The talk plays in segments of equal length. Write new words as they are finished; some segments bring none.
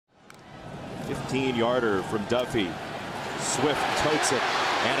15-yarder from Duffy. Swift totes it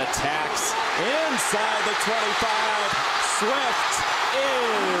and attacks inside the 25. Swift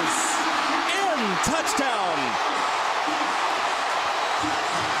is in. Touchdown.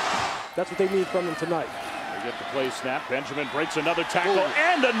 That's what they need from him tonight. They get the play snap. Benjamin breaks another tackle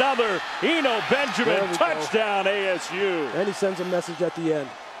and another. Eno Benjamin, touchdown ASU. And he sends a message at the end.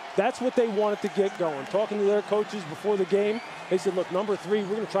 That's what they wanted to get going. Talking to their coaches before the game, they said, look, number 3,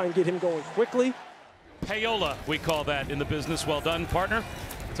 we're going to try and get him going quickly. Payola, we call that in the business. Well done, partner.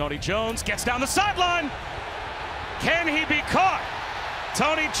 Tony Jones gets down the sideline. Can he be caught?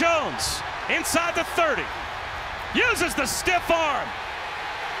 Tony Jones inside the 30. Uses the stiff arm.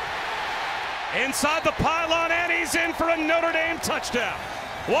 Inside the pylon, and he's in for a Notre Dame touchdown.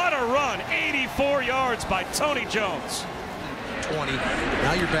 What a run. 84 yards by Tony Jones. 20.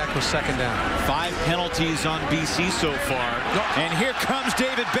 Now you're back with second down. 5 penalties on BC so far. And here comes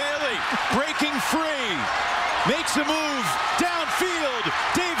David Bailey, breaking free. Makes a move downfield.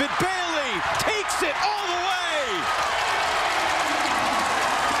 David Bailey takes it all the way.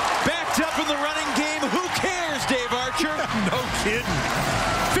 Backed up in the running game. Who cares, Dave Archer? No kidding.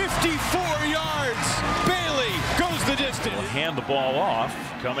 54 yards. Bailey goes the distance. Will hand the ball off,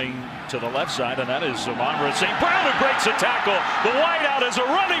 coming to the left side, and that is Amon-Ra St. Brown who breaks a tackle. The wideout as a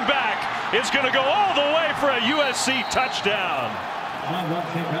running back is going to go all the way for a USC touchdown.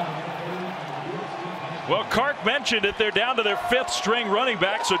 Well, Clark mentioned it. They're down to their 5th string running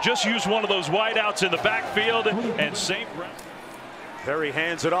back, so just use one of those wideouts in the backfield, and St. Brown. Perry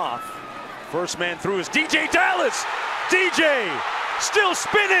hands it off. First man through is DJ Dallas. DJ still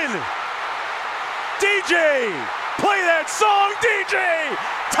spinning. DJ, play that song, DJ!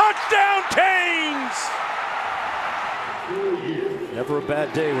 Touchdown, Canes! Never a bad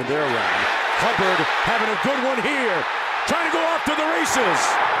day when they're around. Hubbard having a good one here. Trying to go off to the races.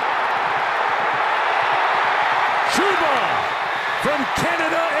 Chuba from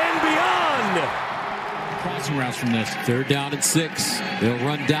Canada and beyond. Crossing routes from this. 3rd down and 6. They'll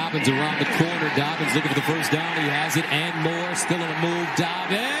run Dobbins around the corner. Dobbins looking for the first down. He has it and more. Still in a move.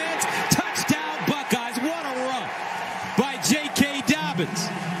 Dobbins. Touchdown, Buckeyes. What a run by J.K. Dobbins.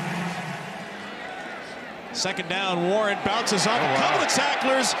 Second down, Warren bounces off a couple of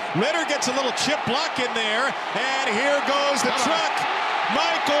tacklers. Ritter gets a little chip block in there. And here goes the truck.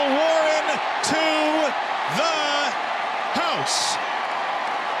 Michael Warren to the house.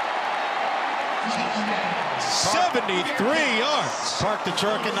 73 yards. Park the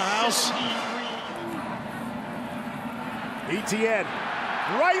truck in the house. ETN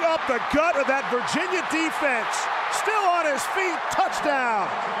right up the gut of that Virginia defense. Still on his feet. Touchdown.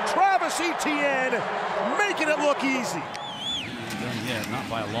 Travis Etienne making it look easy. Yeah, not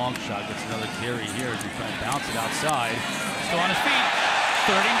by a long shot. Gets another carry here as he tries to bounce it outside. Still on his feet.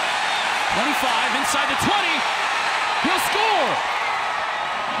 30, 25, inside the 20. He'll score.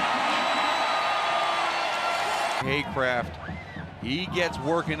 Haycraft, he gets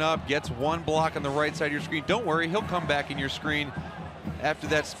working up, gets one block on the right side of your screen. Don't worry, he'll come back in your screen after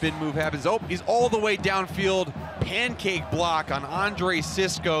that spin move happens. Oh, he's all the way downfield. Pancake block on Andre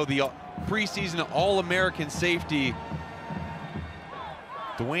Cisco, the preseason All-American safety.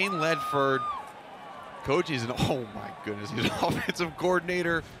 Dwayne Ledford, coach, he's an, oh my goodness, he's an offensive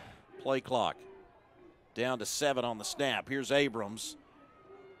coordinator. Play clock down to 7 on the snap. Here's Abrams.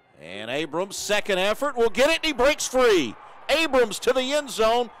 And Abrams, second effort, will get it, and he breaks free. Abrams to the end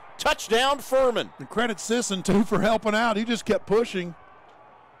zone. Touchdown, Furman. And credit Sisson, too, for helping out. He just kept pushing.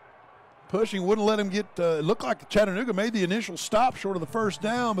 Wouldn't let him get, it looked like Chattanooga made the initial stop short of the first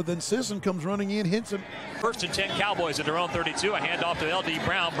down, but then Sisson comes running in, hits him. 1st and 10 Cowboys at their own 32. A handoff to L.D.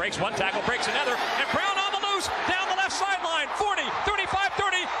 Brown. Breaks one tackle, breaks another. And Brown on the loose, down the left sideline. 40, 35,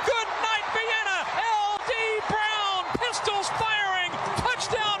 30. Good night, Vienna. L.D. Brown, pistols firing.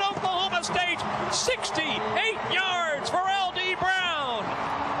 Touchdown, Oklahoma State. 68 yards for L.D. Brown.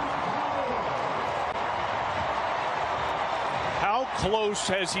 How close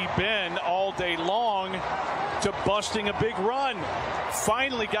has he been all day long to busting a big run?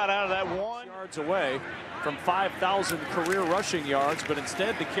 Finally got out of that 1 yards away from 5,000 career rushing yards, but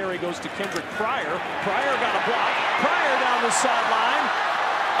instead the carry goes to Kendrick Pryor. Pryor got a block. Pryor down the sideline.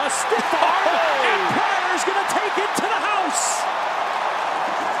 A stiff arm, and Pryor's going to take it to the house.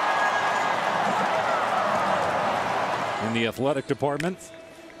 In the athletic department.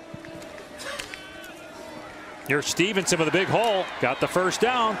 Here's Stevenson with a big hole. Got the first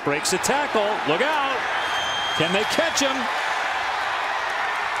down. Breaks a tackle. Look out. Can they catch him?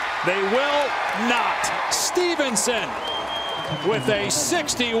 They will not. Stevenson with a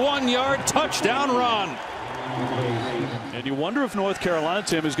 61-yard touchdown run. And you wonder if North Carolina,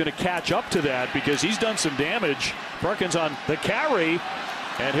 Tim, is going to catch up to that because he's done some damage. Perkins on the carry,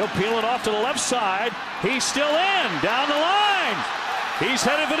 and he'll peel it off to the left side. He's still in, down the line. He's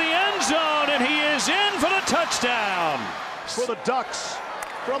headed for the end zone, and he is in for the touchdown. For the Ducks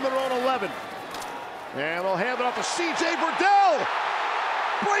from their own 11. And they'll hand it off to C.J. Burdell.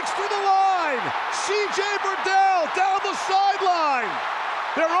 Breaks through the line. C.J. Burdell down the sideline.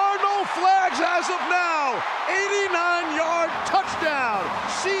 There are no flags as of now. 89-yard touchdown.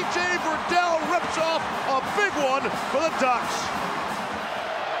 C.J. Burdell rips off a big one for the Ducks.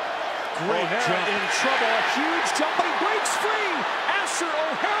 Great jump. In trouble. A huge jump, but he breaks free. Asher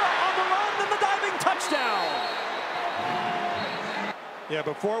O'Hara on the run and the diving touchdown. Yeah,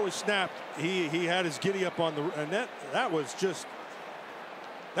 before it was snapped, he had his giddy up on the, and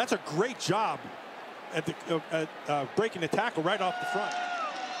that's a great job at breaking the tackle right off the front.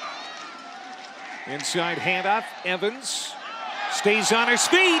 Inside handoff, Evans stays on his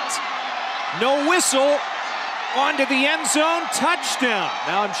feet. No whistle. Onto the end zone, touchdown.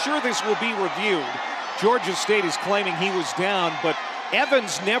 Now I'm sure this will be reviewed. Georgia State is claiming he was down, but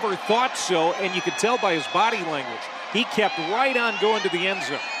Evans never thought so, and you could tell by his body language. He kept right on going to the end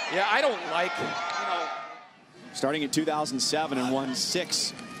zone. Yeah, I don't like, starting in 2007 and won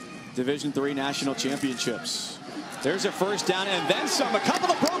 6 Division III national championships. There's a first down and then some. A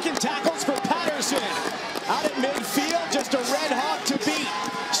couple of broken tackles for Patterson. Out at midfield, just a red hawk to beat.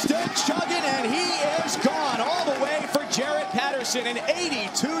 Still chugging, and he is gone all the way for Jarrett Patterson. An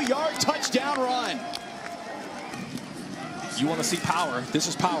 82-yard touchdown run. You want to see power. This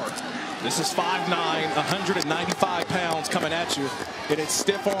is power. This is 5'9", 195 pounds coming at you. And it's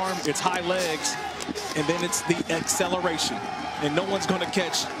stiff arm, it's high legs, and then it's the acceleration. And no one's going to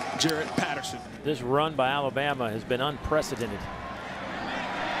catch Jarrett Patterson. This run by Alabama has been unprecedented.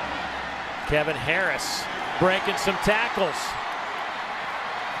 Kevin Harris breaking some tackles.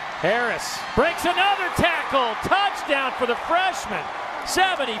 Harris breaks another tackle. Touchdown for the freshman.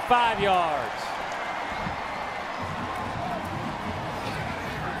 75 yards.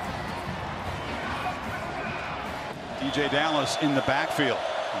 DJ Dallas in the backfield.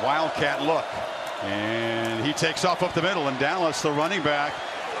 Wildcat look. And he takes off up the middle. And Dallas, the running back,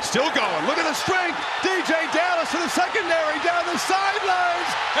 still going. Look at the strength. DJ Dallas to the secondary, down the sidelines,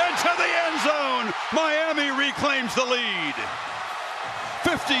 and to the end zone. Miami reclaims the lead.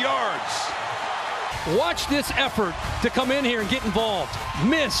 50 yards. Watch this effort to come in here and get involved.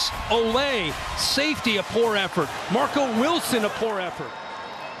 Miss, Olay, safety, a poor effort. Marco Wilson, a poor effort.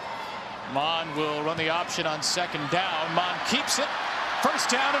 Mon will run the option on second down. Mon keeps it. First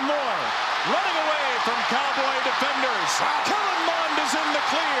down and more. Running away from Cowboy defenders. Kellen Mond is in the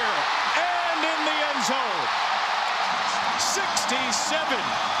clear and in the end zone. 67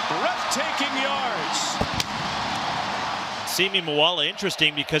 breathtaking yards. Simi Moala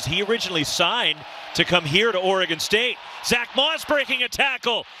interesting because he originally signed to come here to Oregon State. Zach Moss breaking a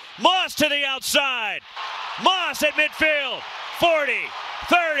tackle. Moss to the outside. Moss at midfield. 40,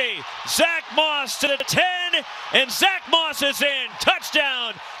 30. Zach Moss to the 10. And Zach Moss is in.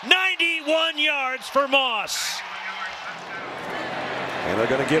 Touchdown. 91 yards for Moss. And they're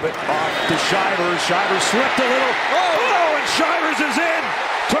going to give it off to Shivers. Shivers slipped a little. Oh, and Shivers is in.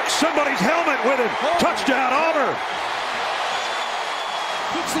 Took somebody's helmet with him. Touchdown, Auburn.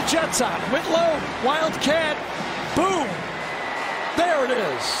 Keeps the Jets on. Whitlow, Wildcat, boom. There it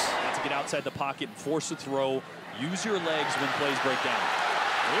is. To get outside the pocket and force the throw. Use your legs when plays break down.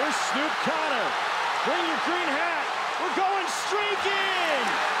 Here's Snoop Connor. Bring your green hat. We're going streaking.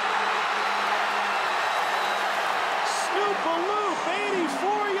 Snoop Aloof,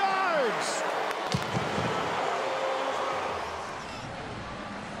 84 yards.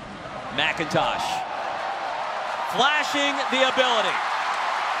 McIntosh flashing the ability.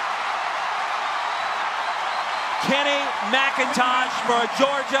 Kenny McIntosh for a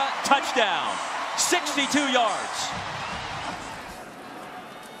Georgia touchdown. 62 yards.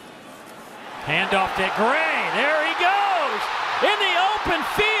 Handoff to Gray. There he goes. In the open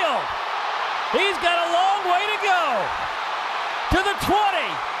field. He's got a long way to go. To the 20.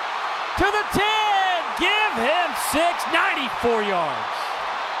 To the 10. Give him 6. 94 yards.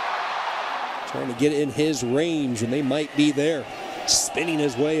 Trying to get in his range, and they might be there. Spinning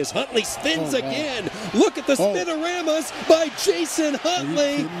his way as Huntley spins again. Look at the spinoramas by Jason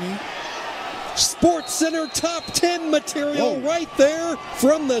Huntley. Sports Center top 10 material right there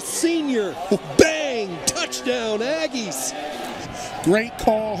from the senior. Bang! Touchdown, Aggies. Great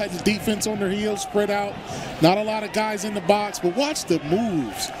call, had the defense on their heels, spread out. Not a lot of guys in the box, but watch the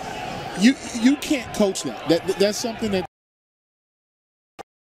moves. You can't coach that. That's something that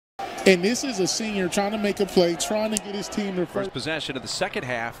And this is a senior trying to make a play, trying to get his team to first possession of the second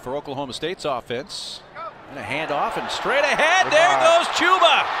half for Oklahoma State's offense. And a handoff and straight ahead. There goes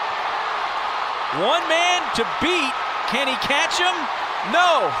Chuba. One man to beat. Can he catch him?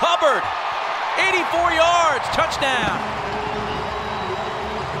 No. Hubbard, 84 yards, touchdown.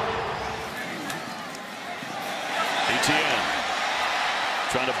 ETN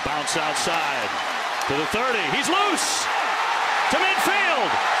trying to bounce outside to the 30. He's loose to midfield.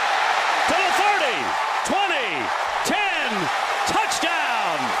 To the 30, 20, 10,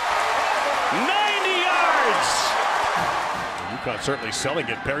 touchdown, 90 yards. UConn certainly selling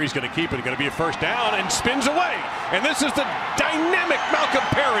it. Perry's going to keep it. Going to be a first down and spins away. And this is the dynamic Malcolm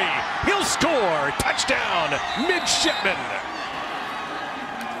Perry. He'll score. Touchdown, midshipman.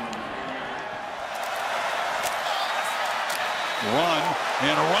 Run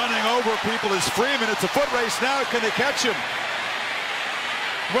and running over people is Freeman. It's a foot race now. Can they catch him?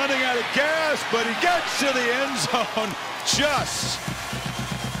 Running out of gas, but he gets to the end zone. Just.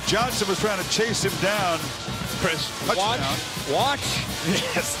 Johnson was trying to chase him down. Chris, watch.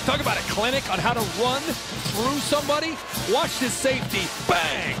 Yes, talk about a clinic on how to run through somebody. Watch this safety.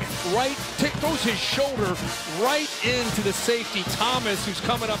 Bang! Right, throws his shoulder right into the safety, Thomas, who's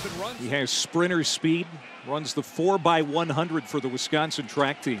coming up and runs. He has sprinter speed, runs the 4x100 for the Wisconsin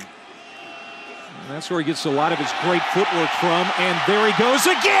track team. And that's where he gets a lot of his great footwork from. And there he goes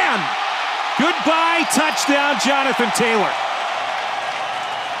again. Goodbye, touchdown, Jonathan Taylor.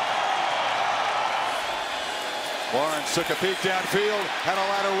 Lawrence took a peek downfield, had a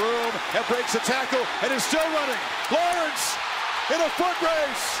lot of room, and breaks a tackle, and is still running. Lawrence in a foot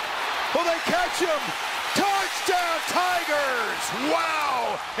race. Will they catch him? Touchdown, Tigers!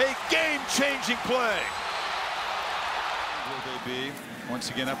 Wow! A game-changing play. Will they be once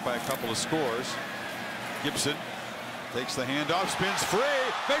again up by a couple of scores? Gibson takes the handoff, spins free,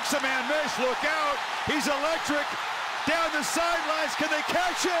 makes a man miss. Look out! He's electric. Down the sidelines, can they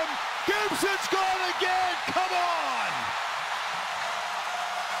catch him? Gibson's gone again! Come on!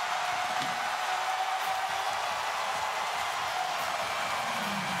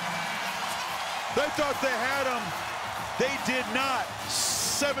 They thought they had him. They did not.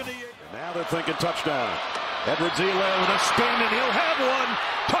 78. Now they're thinking touchdown. Edwards-Helaire with a spin, and he'll have one.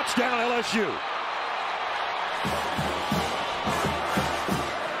 Touchdown, LSU.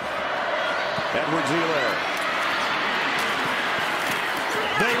 Edwards-Helaire.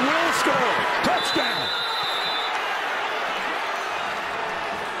 They will score. Touchdown.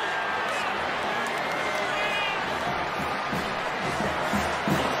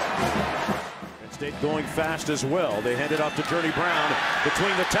 State going fast as well. They hand it off to Journey Brown.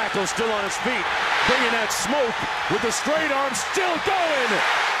 Between the tackles, still on his feet. Bringing that smoke with the straight arm, still going.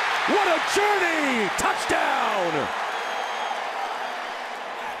 What a journey! Touchdown!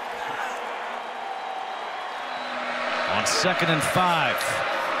 On 2nd and 5.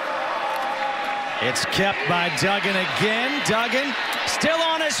 It's kept by Duggan again. Duggan still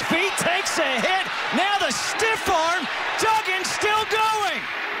on his feet, takes a hit. Now the stiff arm. Duggan still going.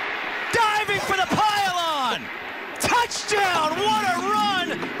 Diving for the pylon. Touchdown. What a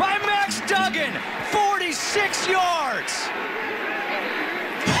run by Max Duggan. 46 yards.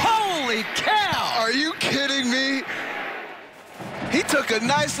 Holy cow. Are you kidding me? He took a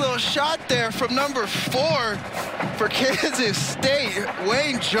nice little shot there from number 4 for Kansas State.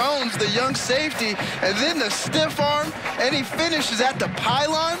 Wayne Jones, the young safety, and then the stiff arm, and he finishes at the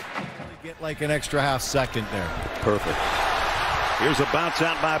pylon. Get like an extra half second there. Perfect. Here's a bounce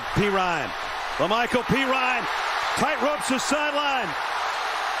out by P. Ryan. LaMichael P. Ryan tight ropes the sideline.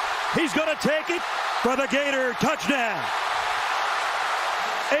 He's going to take it for the Gator touchdown.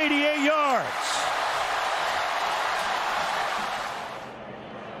 88 yards.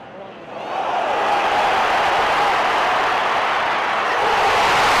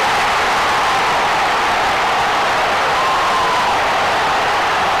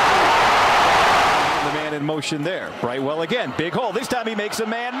 Motion there. Brightwell again, big hole. This time he makes a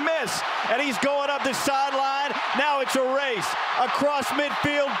man miss, and he's going up the sideline. Now it's a race across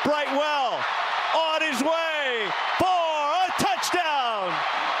midfield. Brightwell on his way for a touchdown.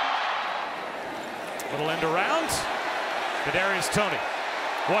 Little end around. Kadarius Toney.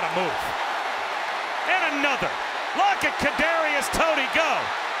 What a move. And another. Look at Kadarius Toney go.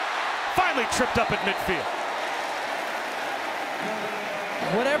 Finally tripped up at midfield.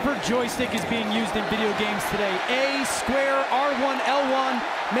 Whatever joystick is being used in video games today, A, square, R1, L1,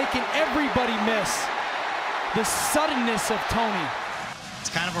 making everybody miss. The suddenness of Toney.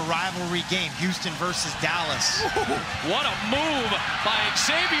 It's kind of a rivalry game, Houston versus Dallas. What a move by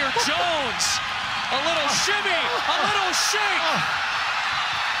Xavier Jones. A little shimmy, a little shake.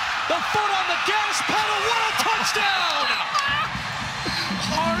 The foot on the gas pedal. What a touchdown!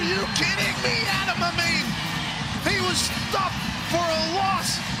 Are you kidding me, Adam Amin? He was stuffed for a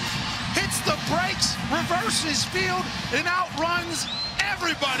loss. Hits the brakes, reverses field, and outruns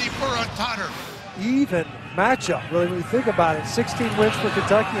everybody for a toucher. Even matchup, really, when you think about it. 16 wins for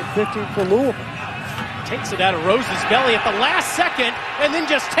Kentucky and 15 for Louisville. Takes it out of Rose's belly at the last second and then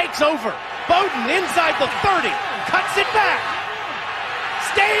just takes over. Bowden inside the 30, cuts it back.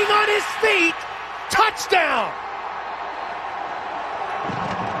 Staying on his feet, touchdown!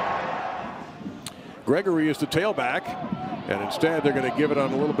 Gregory is the tailback, and instead they're going to give it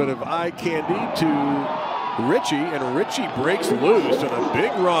on a little bit of eye candy to Richie, and Richie breaks loose on a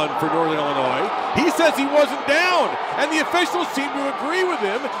big run for Northern Illinois. He says he wasn't down, and the officials seem to agree with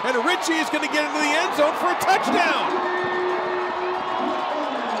him, and Richie is going to get into the end zone for a touchdown.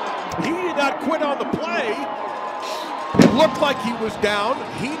 He did not quit on the play. It looked like he was down.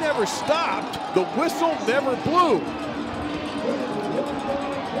 He never stopped. The whistle never blew.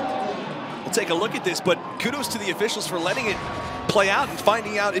 We'll take a look at this, but kudos to the officials for letting it play out and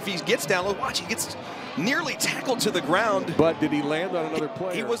finding out if he gets down. Watch, he gets nearly tackled to the ground. But did he land on another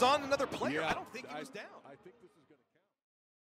player? He was on another player. Yeah, I don't think he was down.